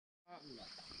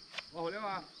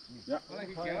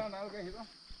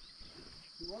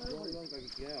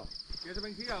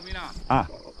Ah.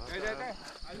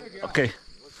 Okay.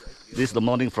 This is the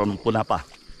morning from Punapa.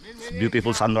 It's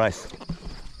beautiful sunrise.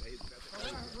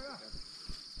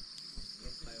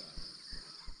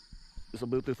 It's a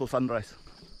beautiful sunrise.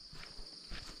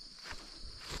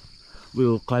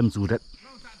 We'll climb to that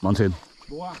mountain.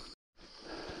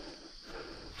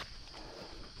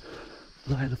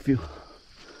 Look at the view.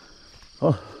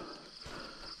 Oh.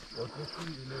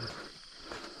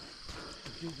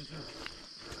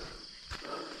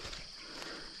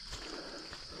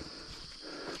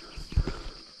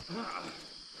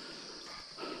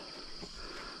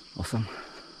 Awesome.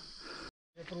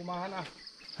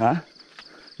 Hah?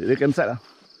 Jadi campsite lah.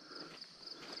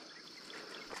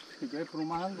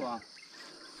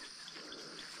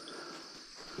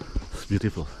 It's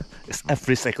beautiful. It's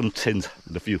every second change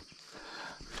the view.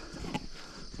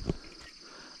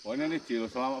 Oh ini chill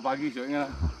selamat pagi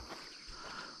soalnya.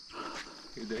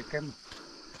 Kita camp.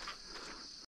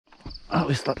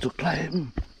 We start to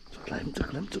climb.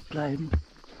 To climb.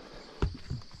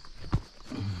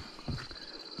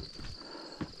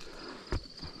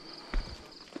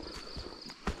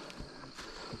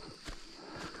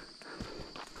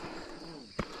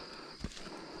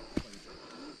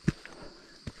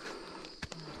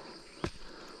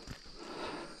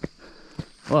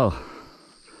 Wow,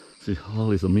 see,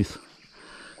 all is a mist.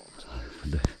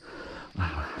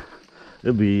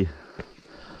 It'll be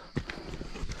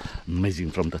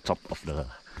amazing from the top of the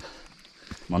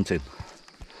mountain.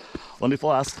 Only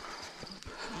for us.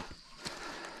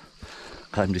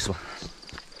 Climb this one.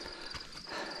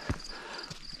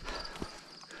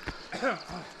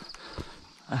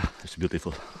 It's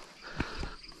beautiful.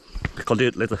 We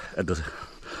continue later at the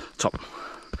top.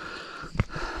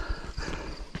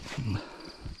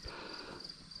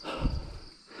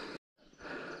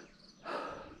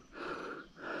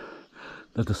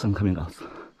 There's the sun coming out.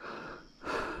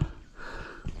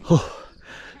 Oh,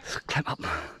 let's climb up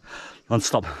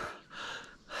non-stop.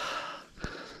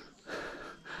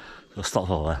 So stop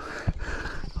for a while.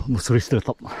 Almost reach the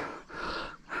top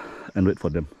and wait for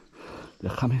them.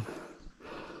 They're coming.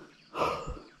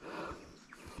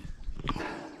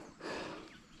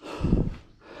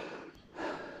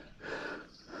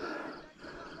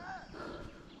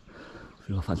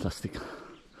 Feel fantastic.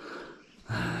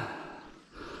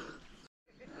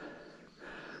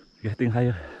 Getting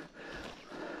higher.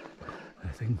 I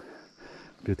think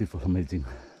beautiful, amazing.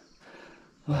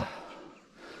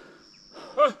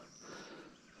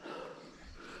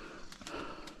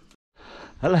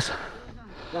 At last,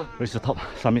 reach the top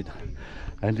summit,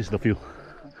 and this is the view.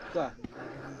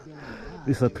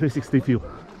 This is a 360 view.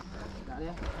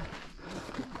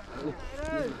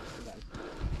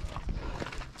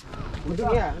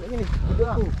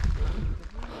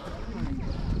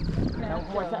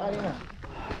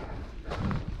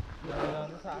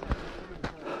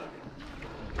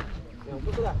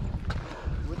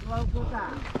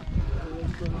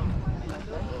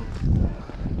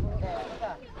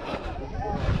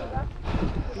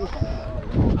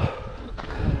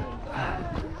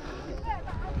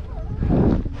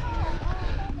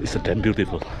 It's so damn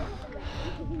beautiful.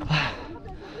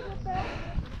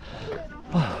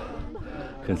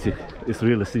 You can see it's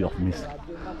really a sea of mist.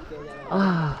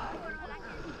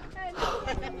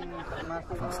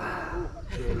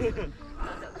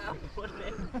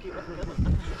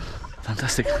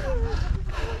 Fantastic.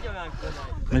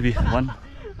 Maybe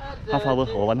 1.5 hour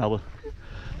or 1 hour.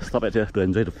 Stop at here to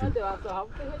enjoy the view.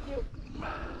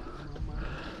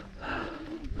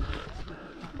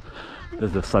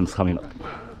 There's the sun's coming up.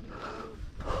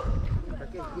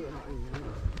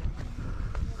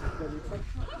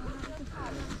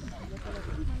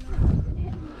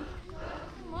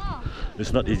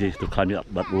 It's not easy to climb it up,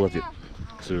 but worth it.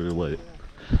 It's really worth it.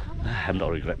 I have no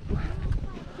regret.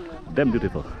 Damn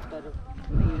beautiful.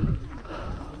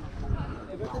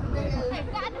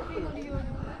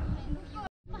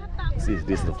 See,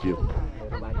 this is the view.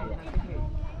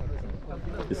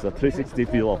 It's a 360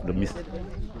 view of the mist.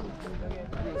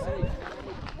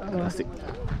 Classic.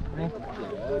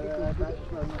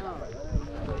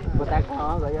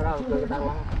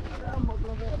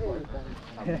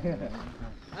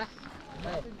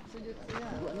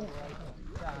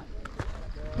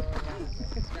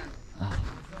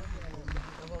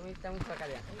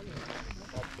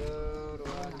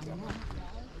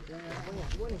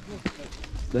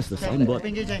 That's the signboard.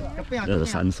 There's the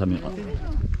sun coming up.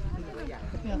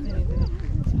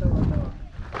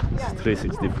 It's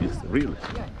 360 views, really.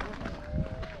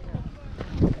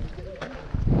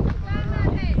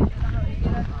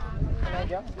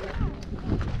 Hilang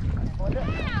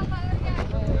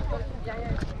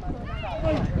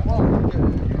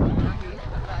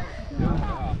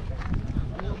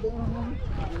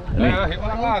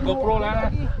lah GoPro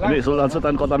lah. Ini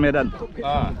Sultan Kota Medan.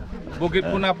 Bukit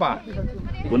Punapa.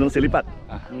 Gunung Silipat.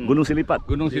 Gunung Silipat.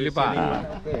 Gunung Silipat.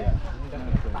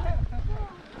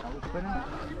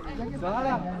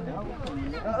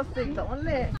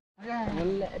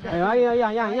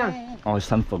 Oh,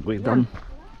 it's time for going down.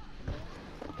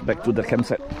 Back to the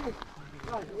campsite.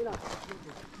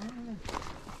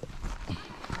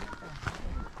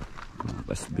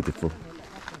 That's beautiful.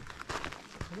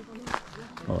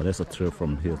 Oh, there's a trail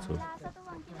from here too.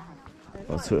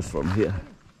 A trail from here.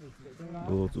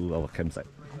 Go to our campsite.